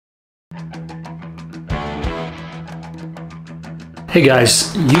Hey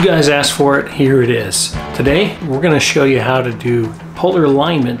guys, you guys asked for it, here it is. Today we're going to show you how to do polar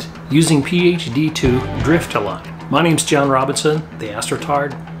alignment using PHD2 drift align. My name's John Robinson, the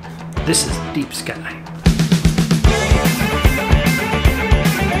Astrotard. This is Deep Sky.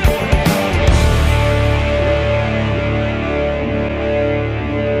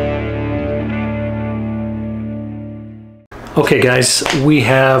 Okay guys, we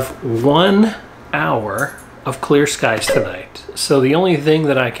have 1 hour of clear skies tonight. So the only thing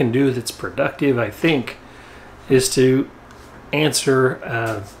that I can do that's productive, I think, is to answer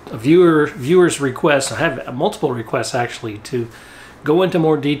a viewer's request. I have multiple requests actually to go into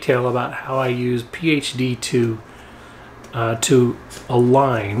more detail about how I use PHD2 to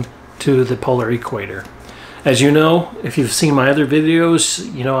align to the polar equator. As you know, if you've seen my other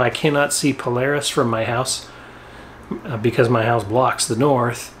videos, you know I cannot see Polaris from my house because my house blocks the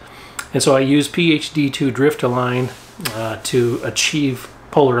north. And so I use PHD2 drift align to achieve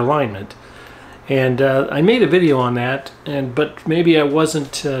polar alignment. And I made a video on that, but maybe I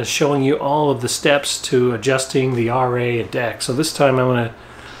wasn't showing you all of the steps to adjusting the RA and DEC. So this time I'm going to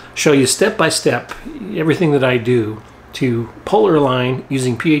show you step by step everything that I do to polar align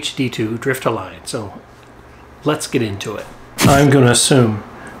using PHD2 drift align. So let's get into it. I'm going to assume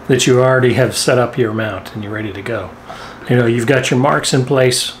that you already have set up your mount and you're ready to go. You know, you've got your marks in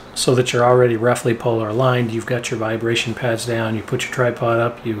place so that you're already roughly polar aligned. You've got your vibration pads down, you put your tripod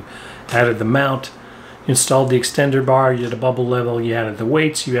up, you added the mount, you installed the extender bar, you did a bubble level, you added the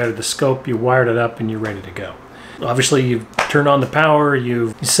weights, you added the scope, you wired it up, and you're ready to go. Obviously you've turned on the power,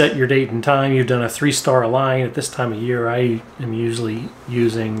 you've set your date and time, you've done a 3-star align. At this time of year I am usually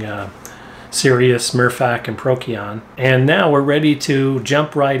using Sirius, Murphac, and Procyon. And now we're ready to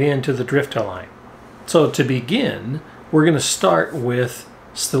jump right into the drift align. So to begin, we're going to start with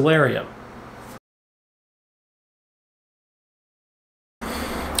stellarium.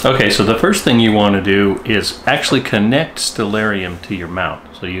 Okay, so the first thing you want to do is actually connect stellarium to your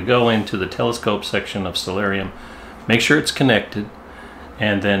mount. So you go into the telescope section of stellarium, make sure it's connected,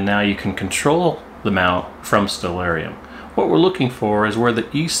 and then now you can control the mount from stellarium. What we're looking for is where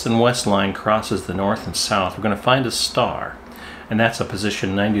the east and west line crosses the north and south. We're going to find a star, and that's a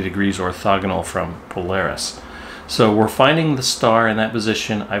position 90 degrees orthogonal from Polaris. So we're finding the star in that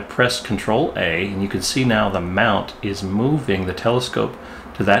position. I've pressed Control A, and you can see now the mount is moving the telescope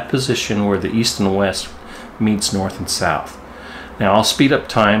to that position where the east and west meets north and south. Now I'll speed up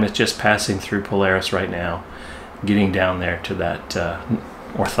time. It's just passing through Polaris right now, getting down there to that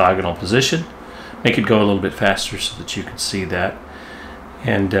orthogonal position. Make it go a little bit faster so that you can see that.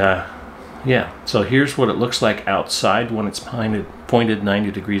 And yeah, so here's what it looks like outside when it's pointed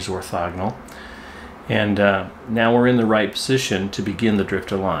 90 degrees orthogonal. And now we're in the right position to begin the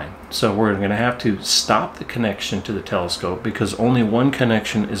drift align. So we're going to have to stop the connection to the telescope because only one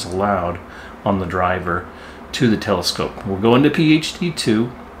connection is allowed on the driver to the telescope. We'll go into PHD2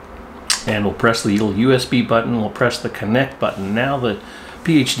 and we'll press the little USB button. We'll press the connect button. Now the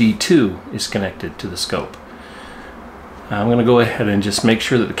PHD2 is connected to the scope. I'm going to go ahead and just make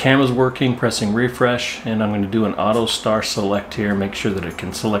sure that the camera's working, pressing refresh, and I'm going to do an auto star select here, make sure that it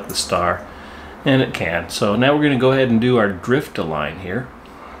can select the star. And it can. So now we're going to go ahead and do our drift align here.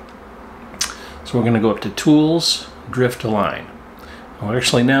 So we're going to go up to Tools, Drift Align. We're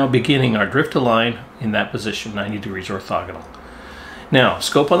actually now beginning our drift align in that position, 90 degrees orthogonal. Now,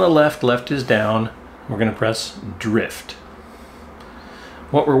 scope on the left, left is down. We're going to press Drift.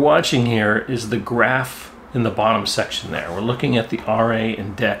 What we're watching here is the graph in the bottom section there. We're looking at the RA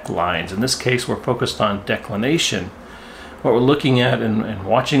and DEC lines. In this case, we're focused on declination. What we're looking at and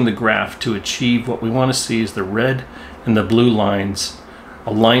watching the graph to achieve what we want to see is the red and the blue lines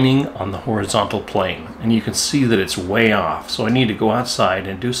aligning on the horizontal plane. And you can see that it's way off. So I need to go outside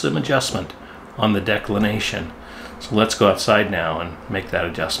and do some adjustment on the declination. So let's go outside now and make that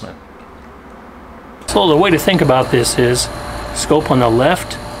adjustment. So the way to think about this is scope on the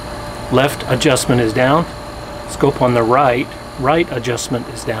left, left adjustment is down. Scope on the right, right adjustment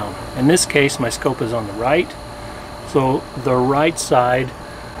is down. In this case, my scope is on the right. So the right side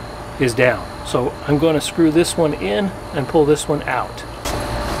is down. So I'm going to screw this one in and pull this one out.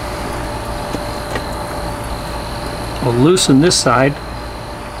 We'll loosen this side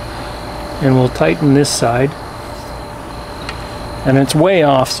and we'll tighten this side. And it's way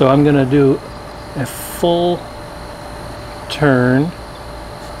off, so I'm going to do a full turn.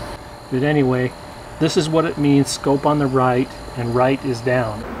 But anyway, this is what it means, scope on the right and right is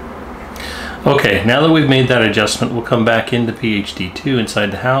down. Okay, now that we've made that adjustment, we'll come back into PHD2 inside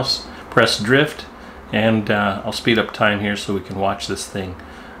the house, press drift, and I'll speed up time here so we can watch this thing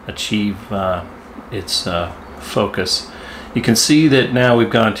achieve its focus. You can see that now we've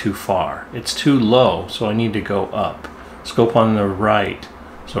gone too far. It's too low, so I need to go up. Scope on the right,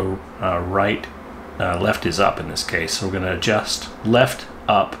 so left is up in this case, so we're going to adjust left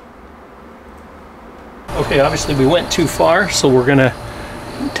up. Okay, obviously we went too far, so we're going to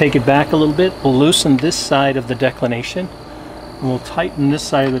take it back a little bit. We'll loosen this side of the declination, and we'll tighten this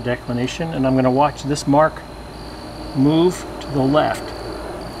side of the declination, and I'm going to watch this mark move to the left,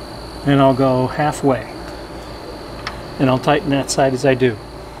 and I'll go halfway, and I'll tighten that side as I do.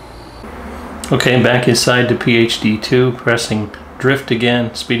 Okay, back inside to PHD2, pressing drift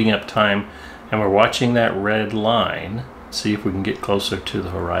again, speeding up time, and we're watching that red line, see if we can get closer to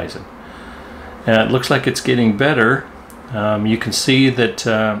the horizon. And it looks like it's getting better. You can see that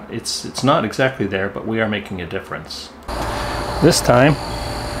it's not exactly there, but we are making a difference. This time,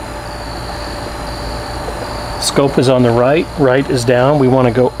 scope is on the right, right is down. We want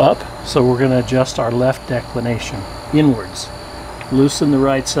to go up, so we're going to adjust our left declination inwards. Loosen the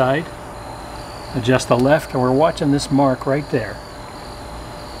right side, adjust the left, and we're watching this mark right there.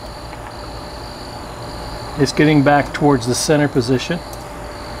 It's getting back towards the center position.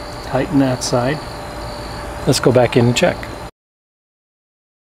 Tighten that side. Let's go back in and check.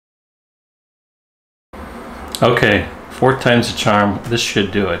 Okay, 4th time's the charm. This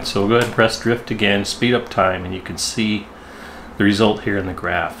should do it. So we'll go ahead and press drift again, speed up time, and you can see the result here in the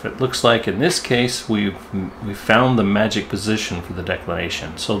graph. It looks like in this case we've found the magic position for the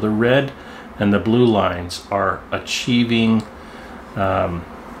declination. So the red and the blue lines are achieving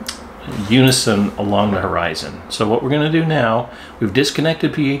unison along the horizon. So what we're going to do now, we've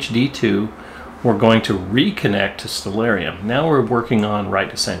disconnected PHD2, we're going to reconnect to stellarium. Now we're working on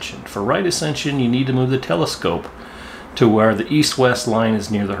right ascension. For right ascension, you need to move the telescope to where the east-west line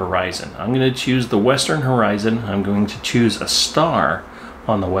is near the horizon. I'm going to choose the western horizon. I'm going to choose a star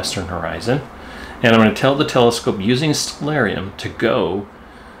on the western horizon, and I'm going to tell the telescope using stellarium to go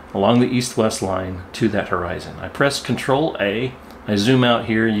along the east-west line to that horizon. I press Control A. I zoom out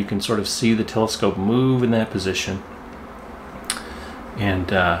here, you can sort of see the telescope move in that position, and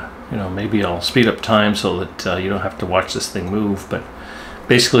you know, maybe I'll speed up time so that you don't have to watch this thing move, but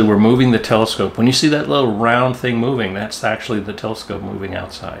basically we're moving the telescope. When you see that little round thing moving, that's actually the telescope moving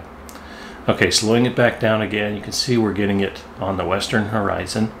outside. Okay, slowing it back down again, you can see we're getting it on the western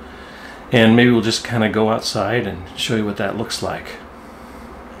horizon, and maybe we'll just kind of go outside and show you what that looks like.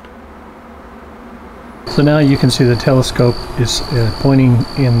 So now you can see the telescope is pointing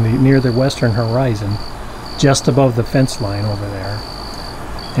in near the western horizon, just above the fence line over there.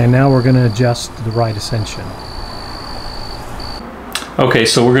 And now we're going to adjust the right ascension. Okay,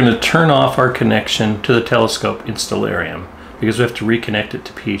 so we're going to turn off our connection to the telescope in stellarium because we have to reconnect it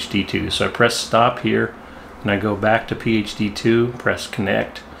to PHD2. So I press stop here, and I go back to PHD2, press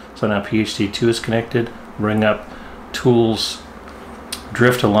connect. So now PHD2 is connected. Bring up Tools,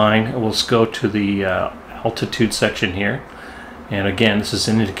 Drift Align, and we'll go to the altitude section here. And again, this is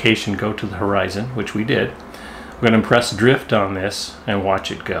an indication go to the horizon, which we did. We're going to press drift on this and watch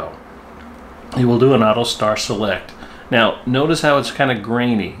it go. It will do an auto star select. Now notice how it's kind of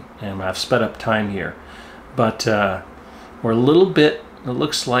grainy, and I've sped up time here, but we're a little bit, it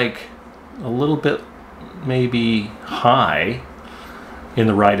looks like a little bit maybe high in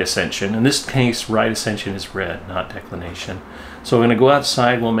the right ascension. In this case, right ascension is red, not declination. So we're going to go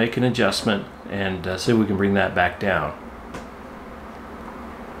outside, we'll make an adjustment, and see if we can bring that back down.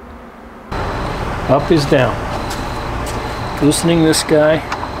 Up is down. Loosening this guy,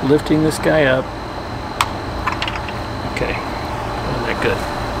 lifting this guy up. Okay, isn't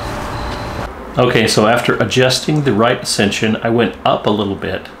that good? Okay, so after adjusting the right ascension, I went up a little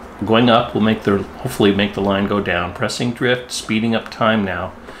bit. Going up will hopefully make the line go down. Pressing drift, speeding up time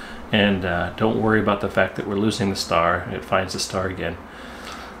now. And don't worry about the fact that we're losing the star. It finds the star again.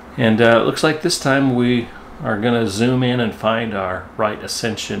 And it looks like this time we are going to zoom in and find our right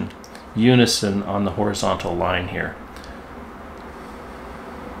ascension unison on the horizontal line here.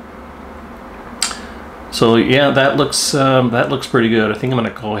 So yeah, that looks pretty good. I think I'm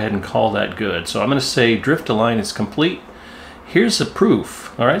going to go ahead and call that good. So I'm going to say drift align is complete. Here's the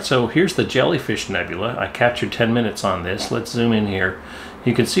proof. All right, so here's the Jellyfish Nebula. I captured 10 minutes on this. Let's zoom in here.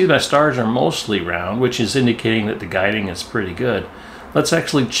 You can see my stars are mostly round, which is indicating that the guiding is pretty good. Let's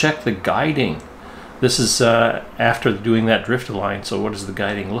actually check the guiding. This is after doing that drift align, so what does the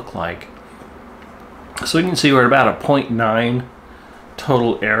guiding look like? So you can see we're at about a 0.9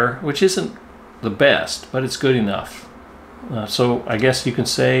 total error, which isn't the best, but it's good enough. So I guess you can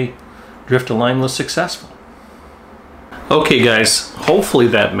say drift align was successful. Okay guys, hopefully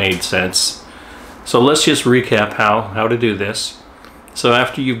that made sense. So let's just recap how to do this. So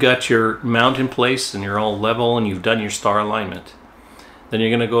after you've got your mount in place and you're all level and you've done your star alignment, then you're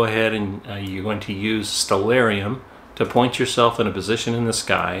going to go ahead and you're going to use stellarium to point yourself in a position in the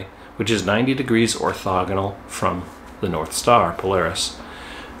sky which is 90 degrees orthogonal from the North Star, Polaris.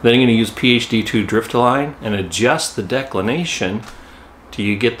 Then you're going to use PHD2 drift align and adjust the declination till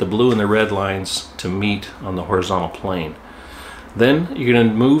you get the blue and the red lines to meet on the horizontal plane. Then you're going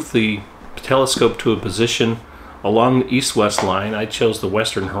to move the telescope to a position along the east-west line. I chose the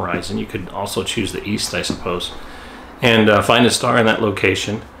western horizon. You could also choose the east, I suppose. And find a star in that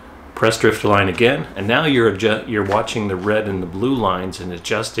location. Press drift align again, and now you're watching the red and the blue lines and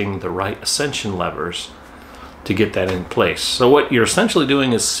adjusting the right ascension levers to get that in place. So what you're essentially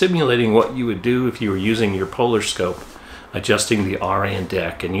doing is simulating what you would do if you were using your polar scope, adjusting the RA and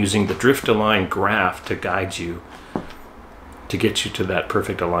DEC, and using the drift align graph to guide you to get you to that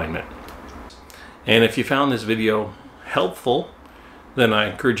perfect alignment. And if you found this video helpful, then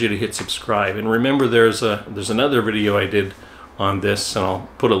I encourage you to hit subscribe. And remember, there's another video I did on this, and I'll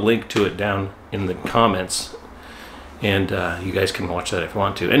put a link to it down in the comments, and you guys can watch that if you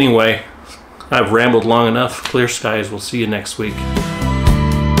want to. Anyway, I've rambled long enough. Clear skies. We'll see you next week.